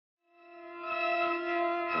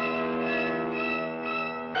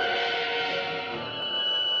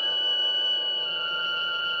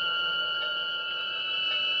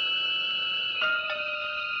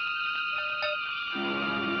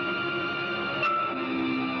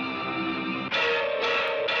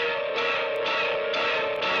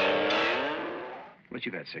What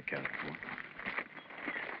you got sick cat for?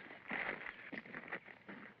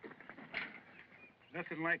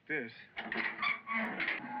 Nothing like this.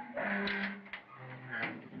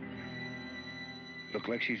 Look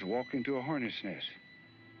like she's walking to a hornet's nest.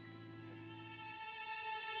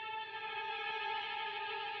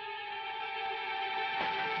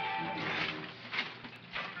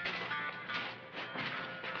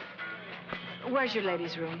 Where's your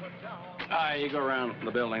ladies' room? You go around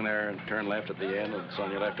the building there and turn left at the end. It's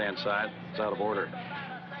on your left-hand side. It's out of order.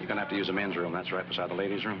 You're gonna have to use the men's room. That's right beside the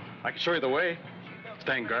ladies' room. I can show you the way.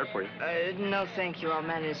 Stand guard for you. No, thank you. I'll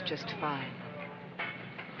manage just fine.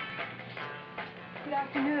 Good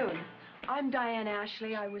afternoon. I'm Diane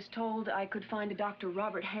Ashley. I was told I could find a Dr.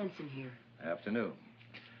 Robert Hanson here. Afternoon.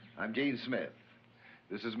 I'm Gene Smith.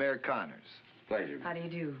 This is Mayor Connors. Pleasure. How do you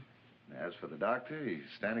do? As for the doctor, he's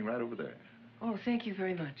standing right over there. Oh, thank you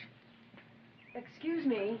very much. Excuse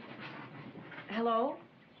me. Hello?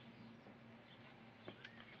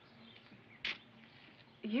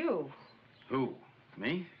 You. Who?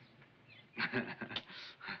 Me? Are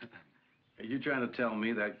you trying to tell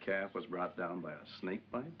me that calf was brought down by a snake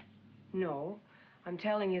bite? No. I'm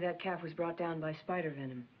telling you that calf was brought down by spider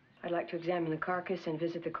venom. I'd like to examine the carcass and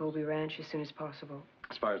visit the Colby Ranch as soon as possible.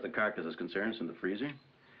 As far as the carcass is concerned, it's in the freezer.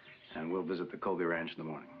 And we'll visit the Colby Ranch in the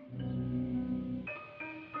morning.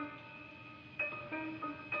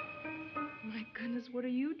 My goodness, what are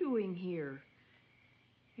you doing here?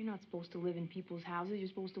 You're not supposed to live in people's houses. You're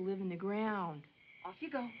supposed to live in the ground. Off you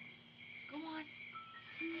go. Go on.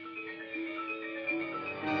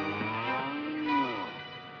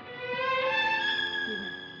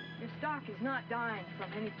 Your stock is not dying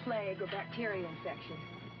from any plague or bacteria infection.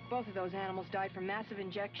 Both of those animals died from massive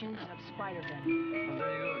injections of spider venom. Well,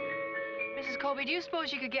 there you go. Mrs. Colby, do you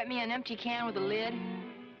suppose you could get me an empty can with a lid?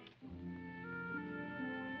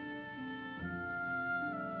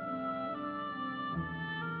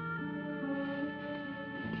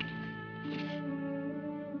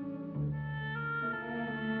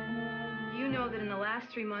 You know that in the last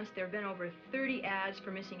 3 months there have been over 30 ads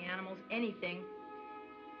for missing animals, anything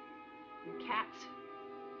from cats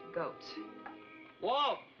to goats.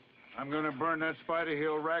 Walt! I'm gonna burn that Spider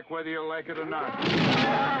Hill rack whether you like it or not.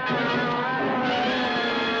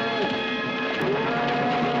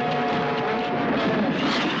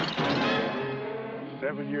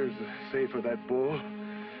 7 years to save for that bull.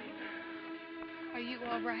 Are you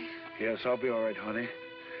all right? Yes, I'll be all right, honey.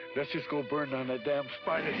 Let's just go burn down that damn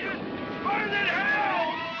Spider Hill. Burn it in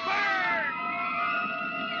hell! Burn!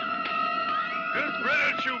 Good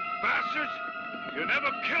riddance, you bastards! You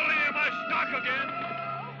never kill any of my stock again!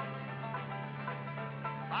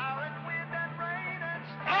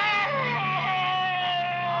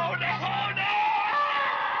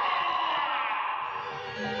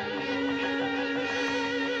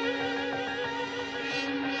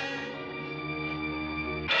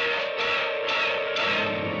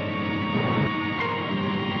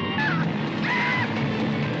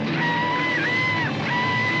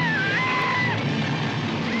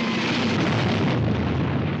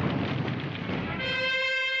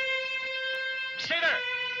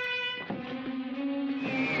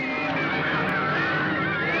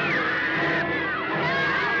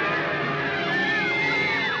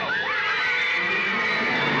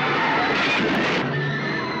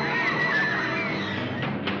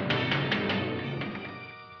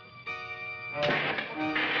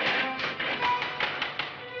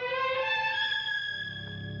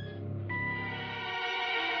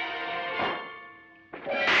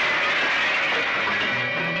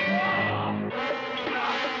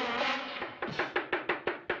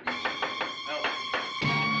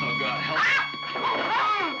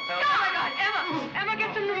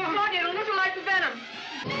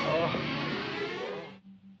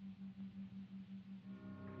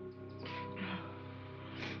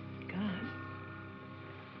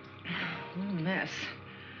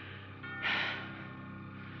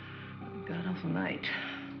 Night.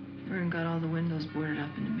 Vern got all the windows boarded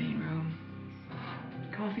up in the main room.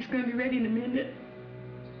 Coffee's gonna be ready in a minute.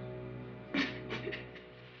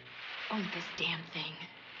 Oh, this damn thing.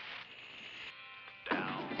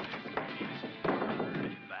 Down in the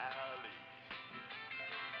valley,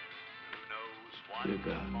 who knows what Good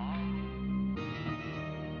God. tomorrow